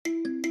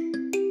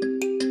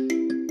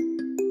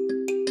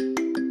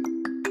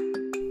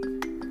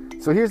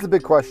So here's the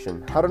big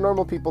question. How do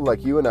normal people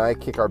like you and I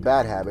kick our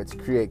bad habits,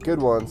 create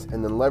good ones,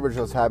 and then leverage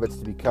those habits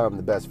to become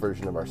the best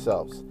version of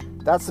ourselves?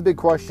 That's the big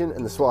question,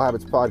 and the Swell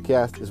Habits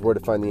Podcast is where to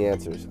find the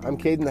answers. I'm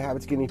Caden, the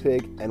Habits Guinea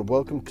Pig, and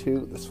welcome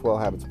to the Swell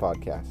Habits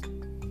Podcast.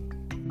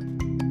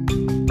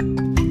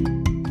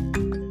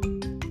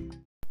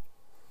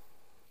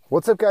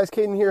 What's up, guys?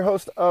 Caden here,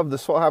 host of the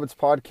Swell Habits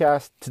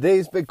Podcast.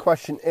 Today's big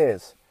question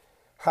is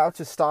how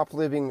to stop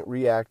living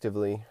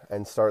reactively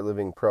and start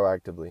living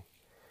proactively.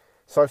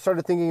 So I've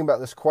started thinking about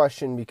this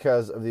question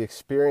because of the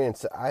experience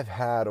that I've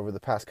had over the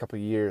past couple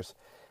of years.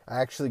 I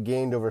actually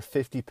gained over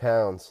 50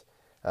 pounds.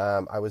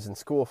 I was in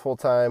school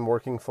full-time,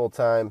 working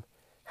full-time,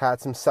 had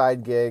some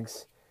side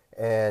gigs,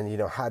 and,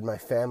 had my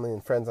family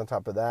and friends on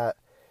top of that.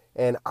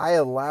 And I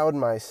allowed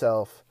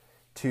myself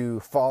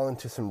to fall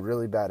into some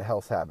really bad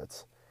health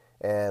habits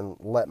and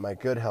let my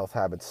good health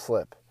habits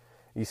slip.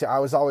 You see, I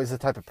was always the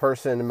type of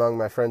person among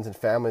my friends and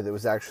family that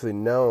was actually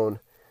known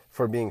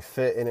for being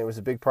fit, and it was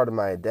a big part of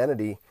my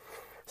identity.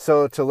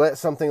 So to let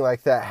something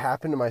like that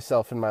happen to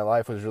myself in my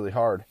life was really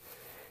hard.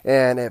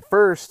 And at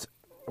first,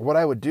 what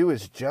I would do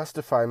is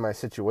justify my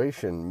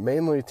situation,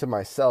 mainly to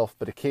myself,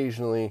 but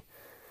occasionally,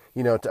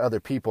 to other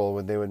people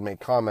when they would make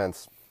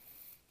comments.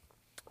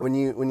 When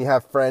you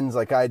have friends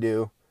like I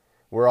do,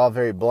 we're all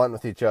very blunt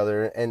with each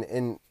other, and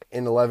in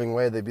a loving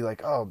way, they'd be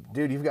like, "Oh,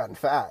 dude, you've gotten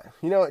fat."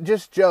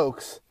 Just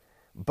jokes,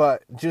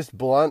 but just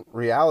blunt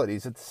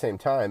realities at the same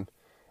time.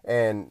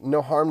 And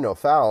no harm, no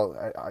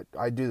foul.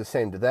 I do the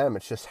same to them.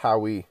 It's just how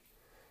we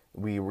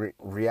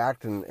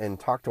react and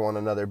talk to one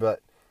another. But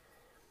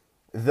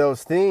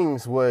those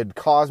things would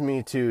cause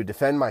me to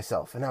defend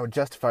myself. And I would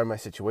justify my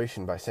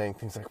situation by saying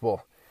things like,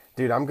 well,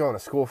 dude, I'm going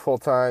to school full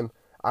time.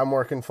 I'm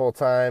working full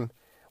time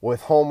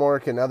with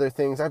homework and other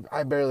things.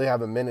 I barely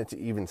have a minute to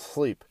even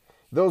sleep.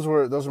 Those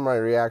were my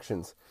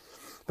reactions.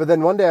 But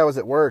then one day I was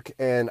at work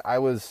and I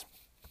was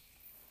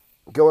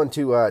going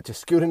to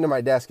scoot into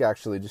my desk,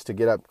 actually, just to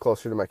get up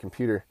closer to my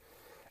computer,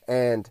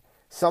 and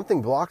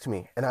something blocked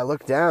me, and I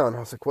looked down. I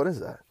was like, what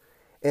is that?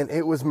 And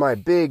it was my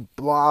big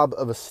blob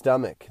of a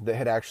stomach that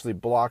had actually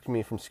blocked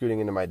me from scooting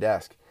into my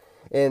desk.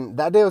 And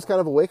that day was kind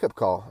of a wake-up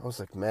call. I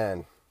was like,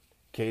 man,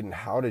 Caden,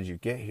 how did you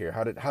get here?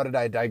 How did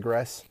I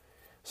digress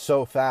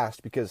so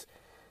fast? Because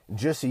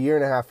just a year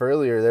and a half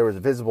earlier, there was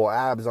visible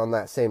abs on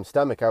that same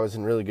stomach. I was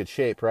in really good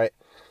shape, right?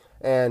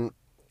 And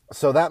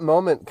so that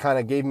moment kind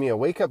of gave me a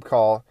wake-up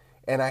call.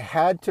 And I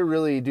had to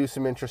really do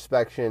some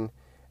introspection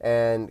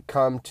and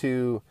come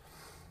to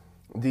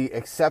the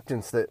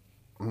acceptance that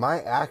my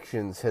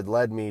actions had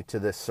led me to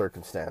this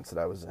circumstance that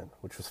I was in,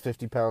 which was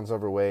 50 pounds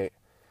overweight,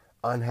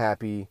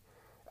 unhappy,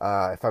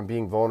 if I'm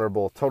being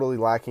vulnerable, totally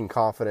lacking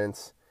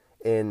confidence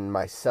in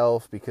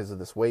myself because of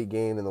this weight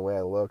gain and the way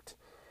I looked.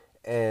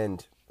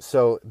 And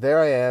so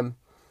there I am,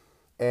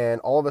 and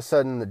all of a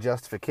sudden the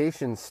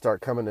justifications start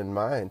coming in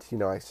mind.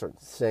 I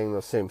start saying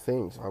those same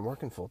things. I'm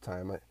working full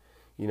time.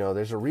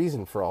 There's a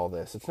reason for all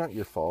this. It's not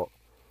your fault.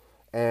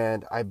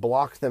 And I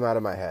blocked them out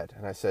of my head.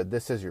 And I said,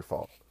 this is your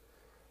fault.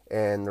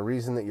 And the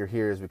reason that you're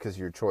here is because of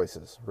your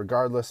choices.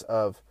 Regardless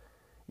of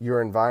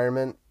your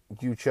environment,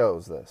 you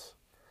chose this.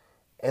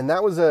 And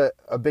that was a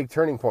big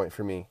turning point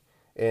for me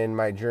in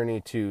my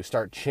journey to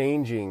start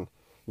changing,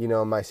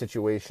 my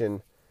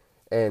situation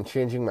and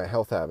changing my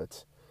health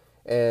habits.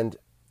 And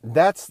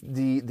that's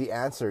the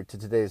answer to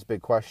today's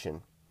big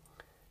question.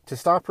 To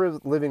stop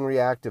living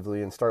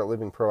reactively and start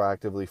living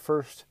proactively,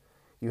 first,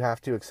 you have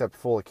to accept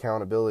full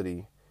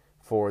accountability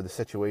for the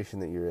situation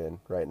that you're in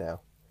right now.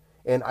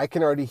 And I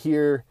can already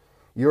hear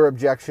your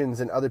objections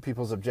and other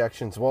people's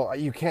objections. Well,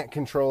 you can't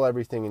control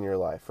everything in your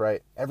life,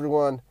 right?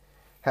 Everyone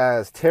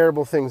has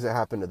terrible things that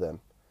happen to them.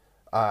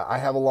 I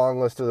have a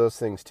long list of those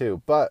things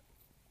too. But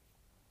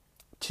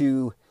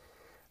to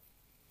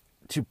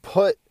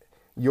put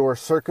your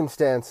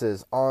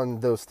circumstances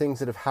on those things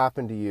that have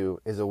happened to you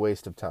is a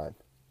waste of time.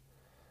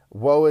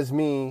 Woe is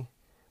me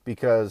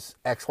because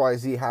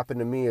XYZ happened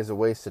to me is a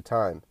waste of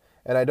time.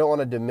 And I don't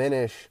want to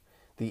diminish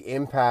the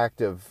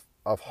impact of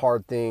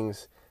hard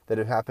things that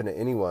have happened to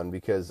anyone,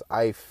 because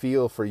I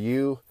feel for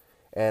you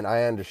and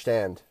I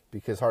understand,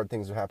 because hard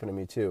things have happened to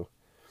me too.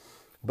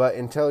 But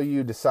until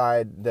you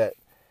decide that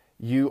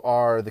you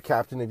are the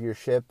captain of your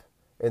ship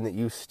and that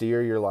you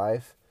steer your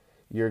life,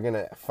 you're going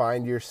to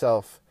find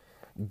yourself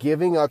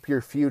giving up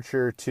your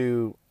future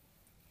to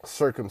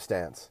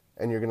circumstance,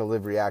 and you're going to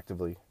live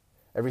reactively.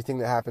 Everything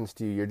that happens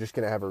to you, you're just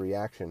going to have a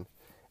reaction.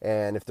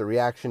 And if the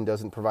reaction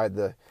doesn't provide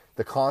the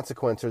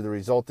consequence or the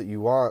result that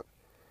you want,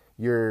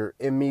 your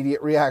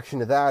immediate reaction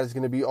to that is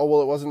going to be, oh,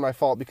 well, it wasn't my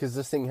fault because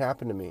this thing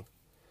happened to me.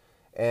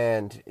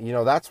 And,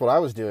 that's what I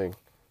was doing.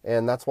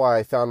 And that's why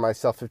I found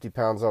myself 50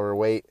 pounds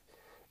overweight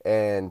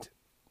and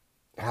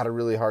had a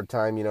really hard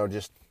time,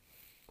 just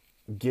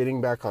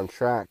getting back on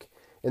track.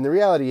 And the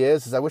reality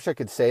is I wish I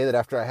could say that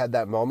after I had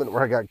that moment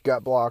where I got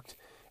gut blocked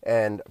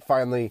and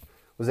finally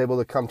was able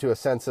to come to a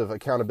sense of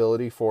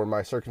accountability for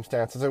my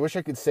circumstances, I wish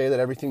I could say that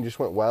everything just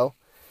went well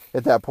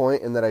at that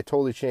point and that I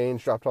totally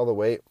changed, dropped all the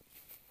weight.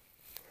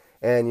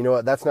 And you know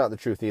what? That's not the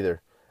truth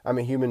either. I'm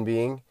a human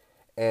being,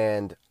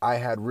 and I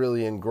had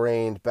really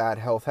ingrained bad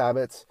health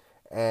habits,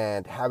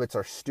 and habits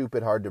are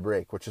stupid hard to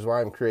break, which is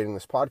why I'm creating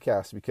this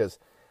podcast, because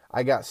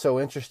I got so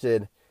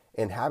interested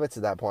in habits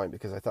at that point,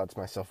 because I thought to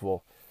myself,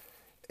 well,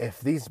 if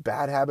these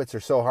bad habits are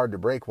so hard to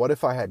break, what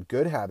if I had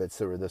good habits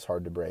that were this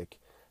hard to break?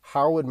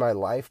 How would my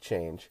life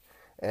change?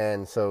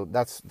 And so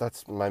that's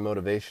my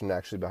motivation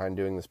actually behind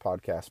doing this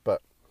podcast.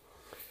 But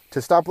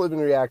to stop living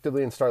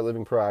reactively and start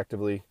living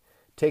proactively,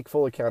 take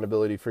full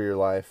accountability for your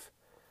life.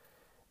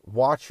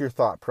 Watch your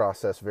thought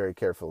process very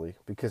carefully,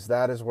 because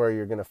that is where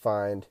you're going to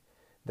find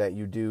that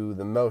you do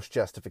the most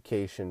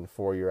justification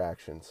for your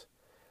actions.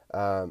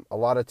 A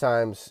lot of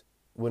times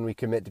when we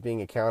commit to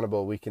being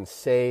accountable, we can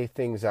say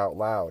things out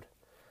loud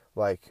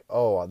like,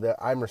 oh,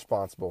 I'm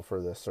responsible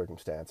for this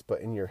circumstance.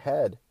 But in your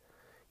head,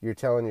 you're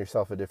telling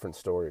yourself a different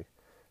story.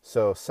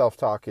 So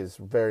self-talk is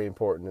very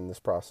important in this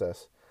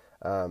process.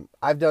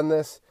 I've done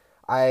this.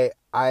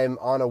 I'm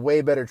on a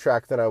way better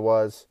track than I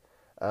was.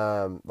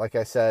 Like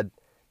I said,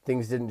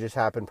 things didn't just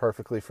happen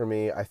perfectly for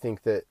me. I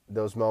think that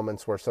those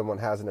moments where someone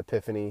has an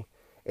epiphany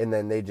and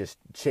then they just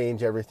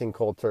change everything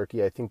cold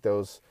turkey, I think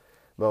those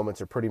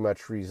moments are pretty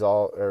much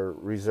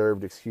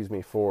reserved,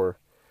 for,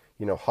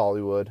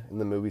 Hollywood and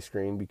the movie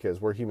screen,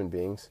 because we're human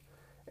beings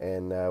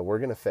and we're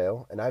going to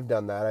fail. And I've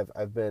done that.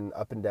 I've been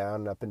up and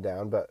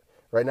down, but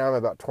right now I'm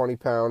about 20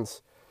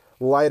 pounds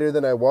lighter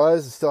than I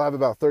was. I still have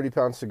about 30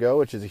 pounds to go,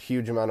 which is a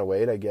huge amount of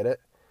weight. I get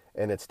it.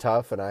 And it's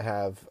tough, and I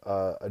have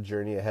a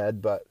journey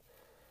ahead, but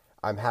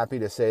I'm happy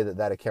to say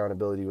that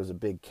accountability was a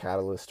big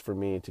catalyst for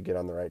me to get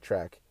on the right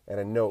track. And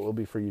I know it will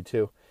be for you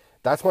too.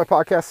 That's my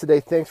podcast today.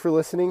 Thanks for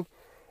listening.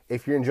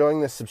 If you're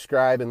enjoying this,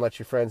 subscribe and let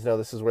your friends know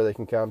this is where they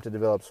can come to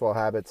develop swell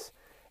habits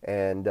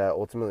and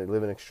ultimately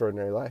live an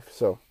extraordinary life.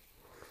 So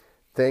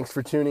thanks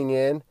for tuning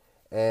in,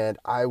 and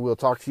I will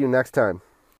talk to you next time.